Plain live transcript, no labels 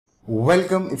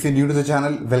Welcome if you're new to the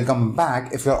channel. Welcome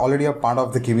back if you're already a part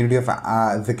of the community of the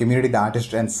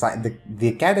artist and the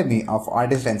Academy of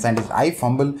Artists and Scientists. I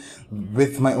fumble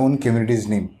with my own community's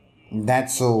name.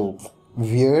 That's so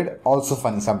weird, also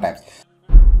funny sometimes.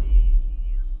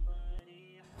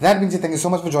 That being said, thank you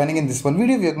so much for joining in this one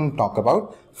video. We are going to talk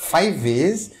about 5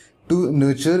 ways to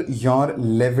nurture your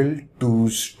level 2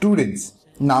 students.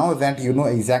 Now that you know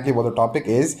exactly what the topic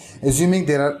is, assuming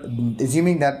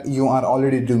that you are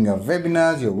already doing your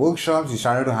webinars, your workshops, you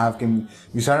started to have a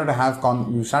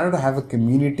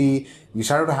community, you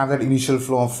started to have that initial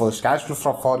flow of first cash flow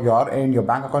for your end, your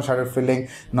bank account started filling.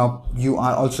 Now you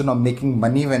are also now making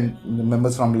money when the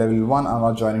members from level 1 are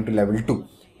now joining to level 2.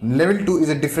 Level 2 is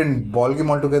a different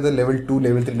ballgame altogether. Level 2,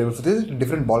 level 3, level 4 is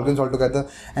different ballgames altogether,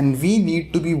 and we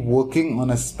need to be working on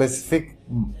a specific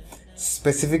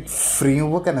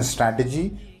framework and a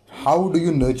strategy. How do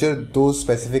you nurture those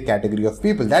specific category of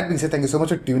people? That being said, thank you so much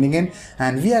for tuning in,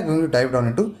 and we are going to dive down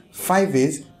into 5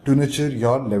 ways to nurture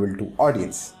your level 2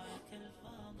 audience.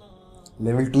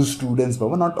 Level 2 students,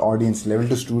 but not audience. Level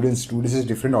 2 students is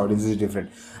different, audience is different.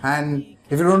 And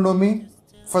if you don't know me,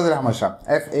 Fazal Ahmad Shah,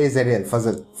 F-A-Z-A-L,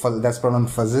 Fazal, that's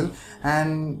pronounced Fazal,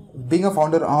 and being a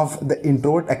founder of the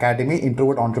Introvert Academy,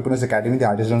 Introvert Entrepreneurs Academy, the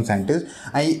Artist and Scientist,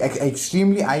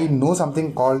 I know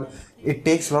something called, it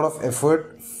takes a lot of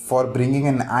effort for bringing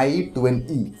an I to an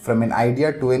E, from an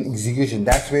idea to an execution.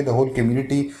 That's where the whole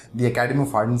community, the Academy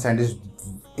of Artist and Scientists,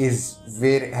 is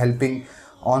where helping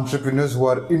entrepreneurs who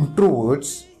are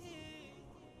introverts.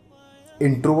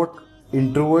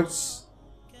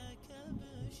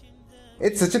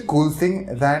 It's such a cool thing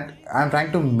that I'm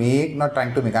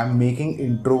making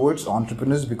introverts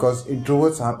entrepreneurs, because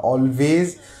introverts are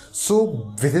always so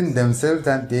within themselves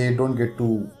that they don't get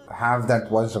to have that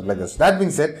voice, stuff like this. That being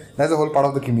said, that's a whole part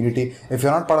of the community. If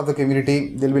you're not part of the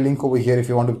community, there'll be a link over here if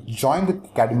you want to join the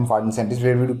Academy of Arts and Scientists,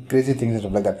 where we do crazy things and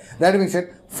stuff like that. That being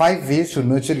said, 5 ways to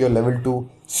nurture your level 2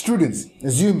 students.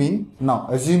 Assuming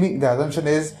the assumption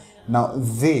is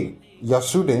your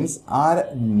students are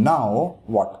now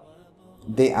what?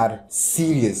 They are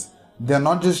serious. They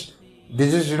just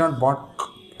did not bought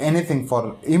anything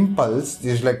for impulse.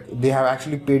 They have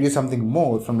actually paid you something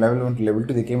more from level 1 to level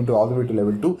 2. They came all the way to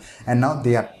level 2, and now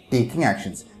they are taking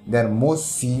actions. They are more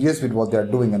serious with what they are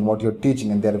doing and what you're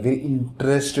teaching, and they are very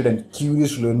interested and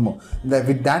curious to learn more.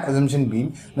 With that assumption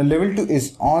being, the level 2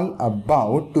 is all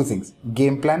about 2 things: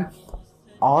 game plan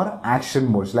or action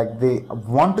modes. Like, they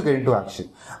want to get into action.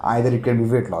 Either it can be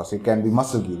weight loss, it can be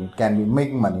muscle gain, it can be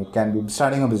making money, it can be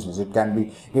starting a business, it can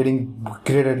be getting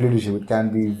great at leadership, it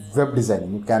can be web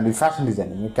designing, it can be fashion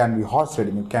designing, it can be horse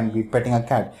riding, it can be petting a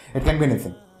cat, it can be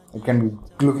anything. It can be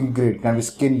looking great, it can be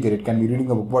skin care, it can be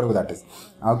reading a book, whatever that is.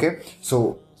 Okay,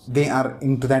 so they are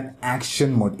into that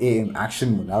action mode,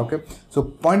 action mode. Okay, so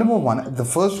point number 1, the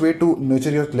first way to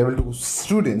nurture your level 2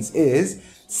 students is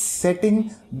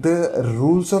setting the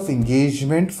rules of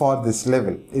engagement for this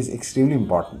level is extremely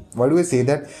important. Why do I say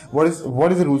that? What is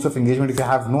the rules of engagement? If you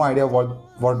have no idea what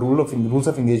rules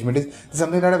of engagement is, it's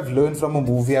something that I've learned from a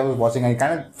movie I was watching. I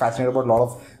kind of fascinated about a lot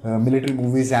of military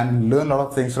movies and learn a lot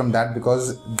of things from that,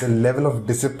 because the level of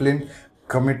discipline,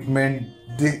 commitment,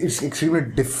 it's extremely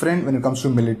different when it comes to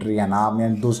military and army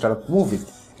and those type of movies.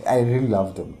 I really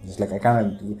love them. It's like, I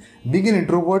kind of, being an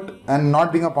introvert and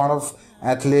not being a part of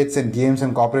athletes and games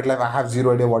and corporate life, I have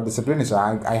zero idea what discipline is. So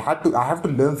I have to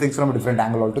learn things from a different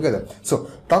angle altogether.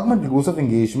 So talking about the rules of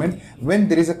engagement, when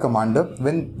there is a commander,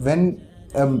 when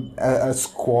a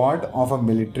squad of a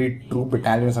military troop,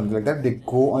 battalion or something like that, they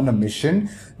go on a mission.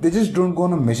 They just don't go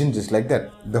on a mission just like that.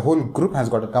 The whole group has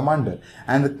got a commander,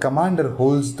 and the commander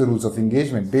holds the rules of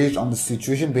engagement based on the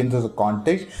situation, based on the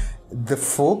context.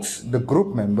 The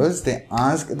group members, they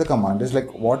ask the commanders,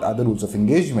 like, what are the rules of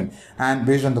engagement? And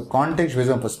based on the context, based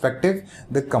on perspective,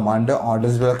 the commander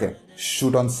orders, okay,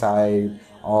 shoot on sight,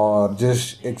 or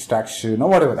just extraction, or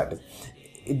whatever that is.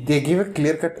 They give a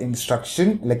clear-cut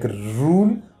instruction, like a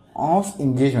rule of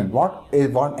engagement. What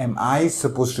am I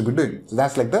supposed to be doing? So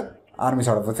that's like the army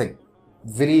sort of a thing.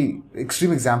 Very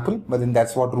extreme example, but then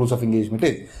that's what rules of engagement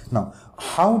is. Now,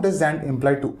 how does that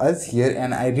imply to us here?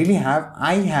 And I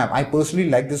personally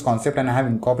like this concept, and I have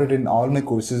incorporated in all my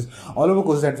courses, all of the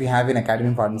courses that we have in Academy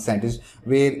of Arts and Scientists,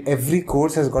 where every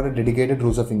course has got a dedicated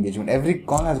rules of engagement. Every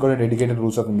call has got a dedicated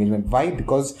rules of engagement. Why?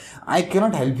 Because I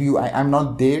cannot help you. I'm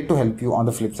not there to help you on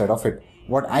the flip side of it.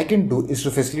 What I can do is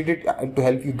to facilitate, to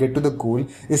help you get to the goal,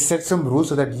 is set some rules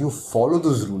so that you follow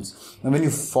those rules. And when you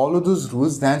follow those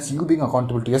rules, that's you being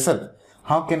accountable to yourself.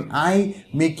 How can I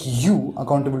make you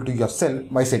accountable to yourself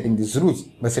by setting these rules,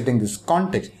 by setting this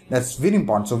context? That's very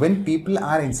important. So when people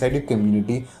are inside your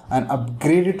community and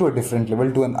upgraded to a different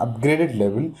level, to an upgraded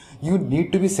level, you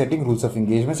need to be setting rules of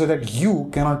engagement so that you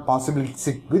cannot possibly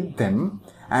sit with them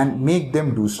and make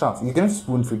them do stuff. You cannot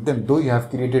spoon feed them, though you have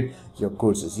created your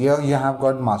courses. You have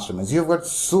got masterminds. You've got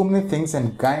so many things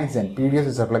and guides and PDFs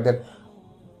and stuff like that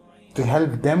to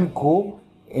help them go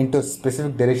into a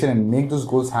specific direction and make those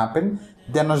goals happen.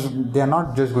 They're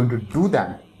not just going to do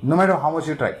that no matter how much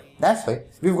you try. That's why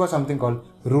we've got something called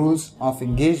rules of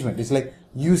engagement. It's like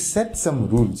you set some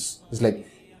rules. It's like,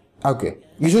 okay,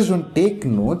 you just don't take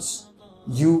notes,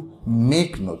 you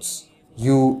make notes.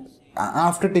 You,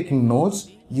 after taking notes,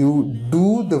 you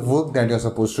do the work that you're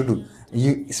supposed to do.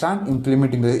 You start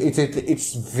implementing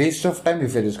it's waste of time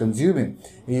if you're just consuming.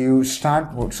 You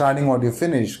starting what you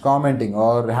finish, commenting,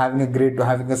 or having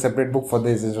a separate book for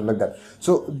this and stuff like that.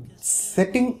 So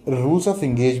setting rules of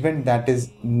engagement that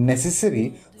is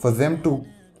necessary for them to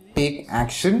take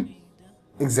action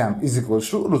is equals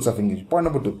to rules of engagement. Point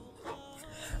number 2.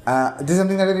 This is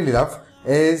something that I really love,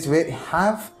 is where you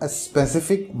have a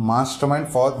specific mastermind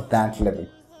for that level.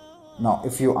 Now,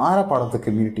 if you are a part of the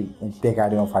community in the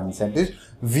Academy of Hard Incentives,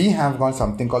 we have got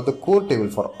something called the core table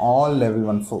for all level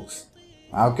 1 folks.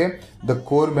 Okay, the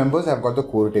core members have got the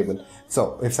core table.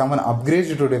 So if someone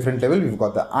upgrades to a different level, we've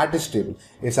got the artist table.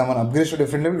 If someone upgrades to a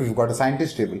different level, we've got a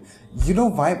scientist table. You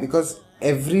know why? Because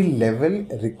every level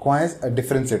requires a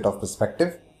different set of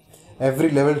perspective.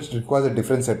 Every level requires a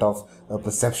different set of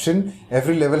perception.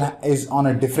 Every level is on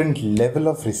a different level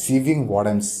of receiving what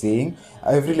I'm saying.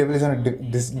 Every level is on a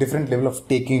different level of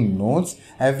taking notes.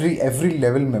 Every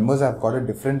level members have got a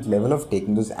different level of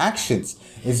taking those actions.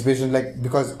 It's based on like,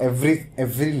 because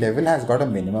every level has got a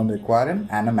minimum requirement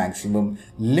and a maximum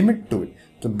limit to it.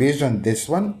 So based on this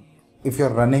one, if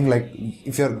you're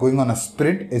going on a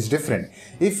sprint, it's different.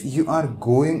 If you are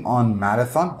going on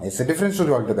marathon, it's a different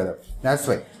story altogether. That's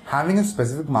why having a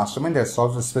specific mastermind that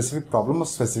solves a specific problem of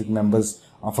specific members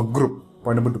of a group.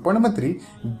 Point number 2. Point number 3,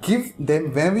 give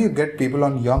them, whenever you get people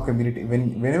on your community,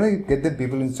 whenever you get the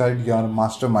people inside your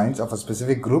masterminds of a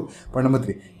specific group, point number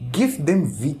 3, give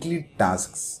them weekly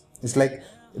tasks. It's like,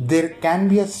 there can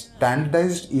be a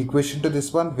standardized equation to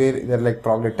this one where there are like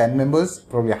probably 10 members,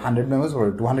 probably 100 members, or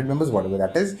 200 members, whatever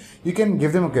that is. You can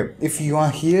give them, okay, if you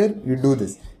are here, you do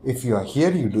this. If you are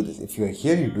here, you do this. If you are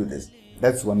here, you do this.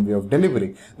 That's one way of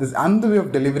delivering. This another way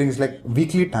of delivering is like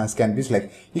weekly tasks can be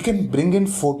like, you can bring in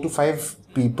 4 to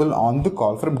 5 people on the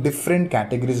call from different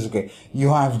categories. Okay,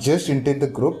 you have just entered the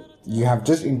group. You have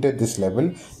just entered this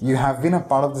level. You have been a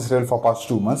part of this level for past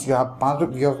 2 months. You have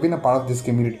been a part of this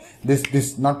community,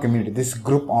 this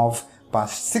group of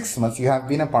past 6 months. You have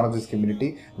been a part of this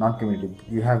community,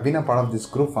 You have been a part of this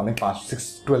group for like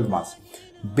past 12 months.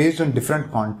 Based on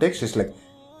different contexts, it's like,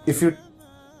 if you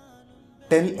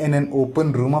tell in an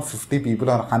open room of 50 people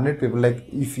or 100 people, like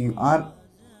if you have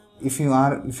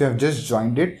just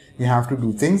joined it, you have to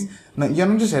do things. Now, you're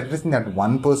not just addressing that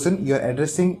one person, you're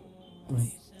addressing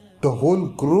the whole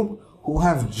group who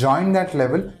have joined that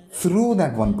level through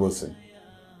that one person.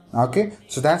 Okay,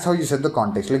 so that's how you set the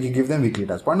context, like you give them weekly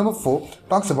tasks. Point number 4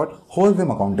 talks about hold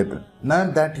them accountable. Now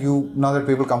that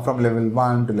people come from level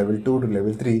 1 to level 2 to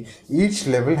level 3, each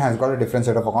level has got a different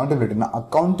set of accountability. Now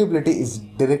accountability is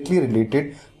directly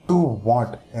related to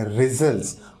what?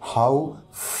 Results. How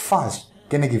fast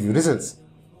can I give you results?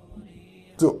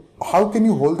 So how can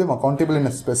you hold them accountable in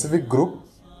a specific group?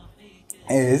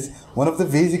 Is one of the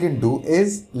ways you can do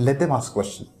is let them ask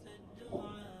questions.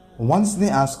 Once they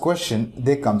ask question,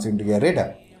 they comes into your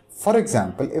radar. For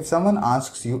example, if someone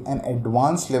asks you an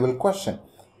advanced level question,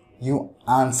 you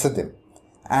answer them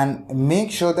and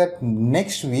make sure that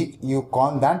next week you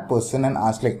call that person and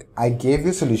ask, like, I gave you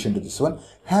a solution to this one.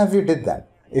 Have you did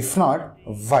that? If not,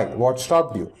 why? What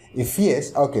stopped you? If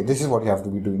yes, okay, this is what you have to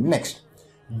be doing next.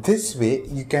 This way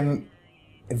you can,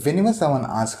 whenever someone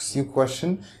asks you a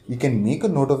question, you can make a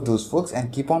note of those folks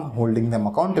and keep on holding them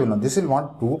accountable. Now, this will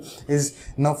want to is,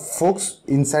 now folks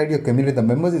inside your community, the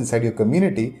members inside your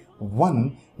community,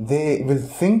 one, they will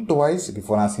think twice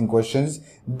before asking questions.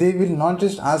 They will not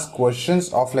just ask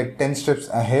questions of like 10 steps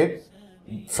ahead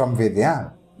from where they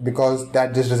are, because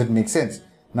that just doesn't make sense.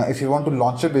 Now, if you want to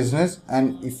launch a business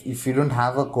and if you don't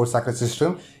have a course access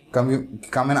system,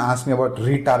 come and ask me about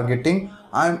retargeting,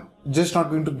 I'm just not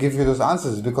going to give you those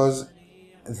answers, because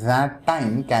that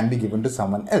time can be given to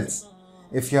someone else.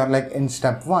 If you're like in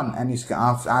step 1 and you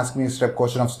ask me a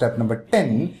question of step number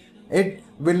 10, it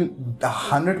will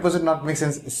 100% not make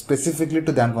sense specifically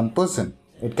to that one person.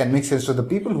 It can make sense to the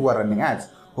people who are running ads,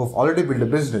 who have already built a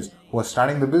business, who are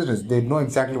starting the business. They know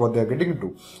exactly what they are getting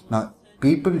into. Now,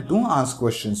 people do ask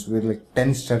questions with like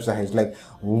 10 steps ahead. Like,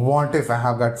 what if I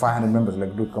have got 500 members?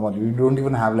 Like, dude, come on, you don't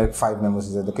even have like 5 members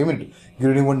inside the community. You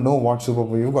don't even know what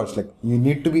superpower you've got. It's like, you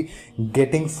need to be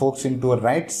getting folks into a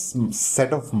right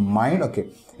set of mind. Okay,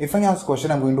 if I ask a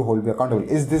question, I'm going to hold you accountable.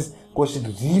 Is this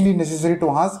question really necessary to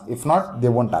ask? If not, they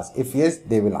won't ask. If yes,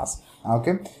 they will ask.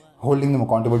 Okay, holding them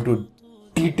accountable to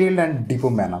detailed and deeper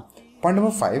manner. Point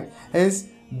number 5 is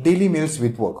daily meals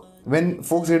with work. When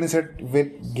folks get inside,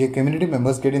 with community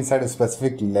members get inside a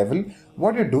specific level,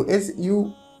 what you do is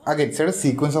you again set a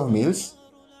sequence of meals,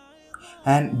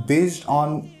 and based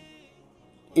on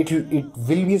it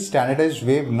will be a standardized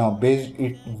way. Now,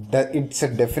 it's a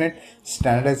definite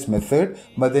standardized method,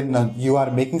 but then you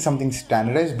are making something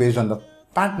standardized based on the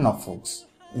pattern of folks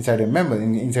inside a member,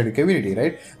 inside a community,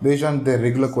 right? Based on the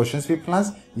regular questions people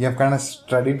ask, you have kind of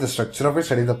studied the structure of it,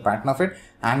 studied the pattern of it,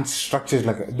 and structures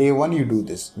like day 1 you do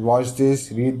this, watch this,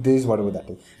 read this, whatever that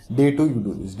is. Day 2 you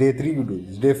do this, day 3 you do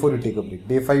this, day 4 you take a break,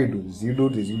 day 5 you do this, you do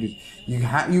this, you do this. You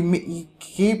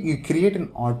create an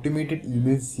automated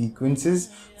email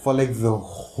sequences for like the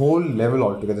whole level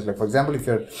altogether. Like, for example, if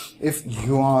your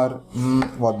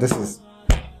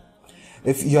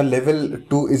level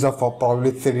 2 is of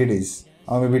probably 30 days,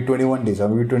 or maybe 21 days, or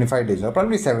maybe 25 days, or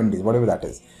probably 7 days, whatever that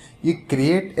is, you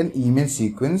create an email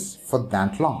sequence for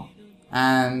that long.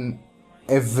 And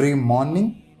every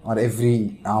morning or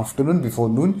every afternoon before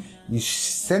noon, you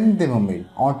send them a mail,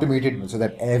 automated mail, so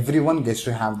that everyone gets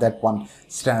to have that one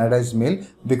standardized mail,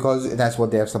 because that's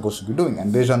what they are supposed to be doing.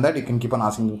 And based on that, you can keep on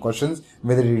asking them questions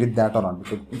whether you did that or not,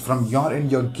 because from your end,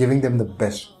 you're giving them the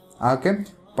best. Okay.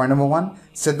 Point number 1,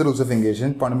 set the rules of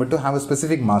engagement. Point number 2, have a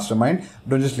specific mastermind.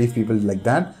 Don't just leave people like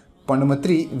that. Point number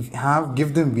 3,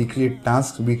 give them weekly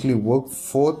tasks, weekly work.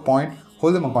 4th point,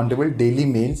 hold them accountable, daily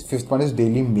mails. 5th point is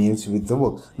daily mails with the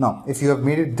work. Now, if you have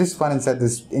made it this far inside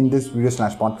this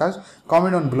video/podcast,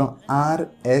 comment on below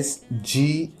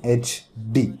RSGHD.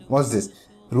 What's this?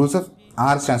 Rules of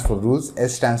R stands for rules,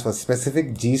 S stands for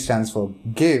specific, G stands for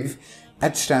give,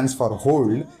 H stands for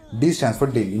hold, D stands for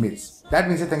daily mails. That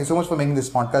means thank you so much for making this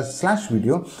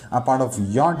podcast/video a part of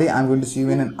your day. I'm going to see you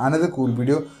in another cool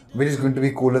video, which is going to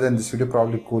be cooler than this video,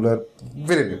 probably cooler,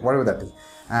 very big, whatever that is.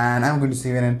 And I'm going to see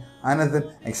you in another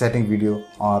exciting video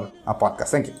or a podcast.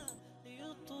 Thank you.